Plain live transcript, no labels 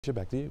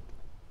Back to you.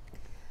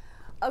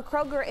 A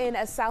Kroger in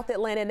a South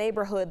Atlanta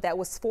neighborhood that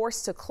was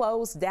forced to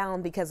close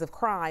down because of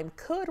crime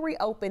could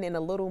reopen in a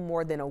little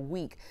more than a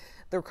week.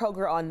 The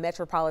Kroger on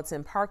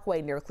Metropolitan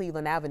Parkway near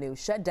Cleveland Avenue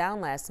shut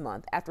down last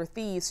month after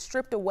thieves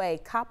stripped away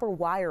copper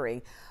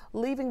wiring,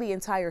 leaving the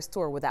entire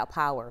store without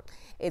power.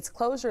 Its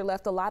closure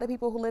left a lot of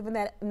people who live in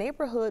that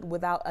neighborhood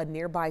without a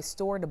nearby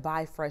store to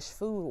buy fresh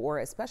food or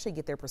especially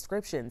get their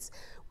prescriptions.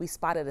 We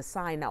spotted a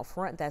sign out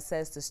front that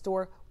says the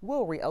store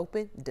will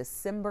reopen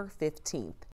December 15th.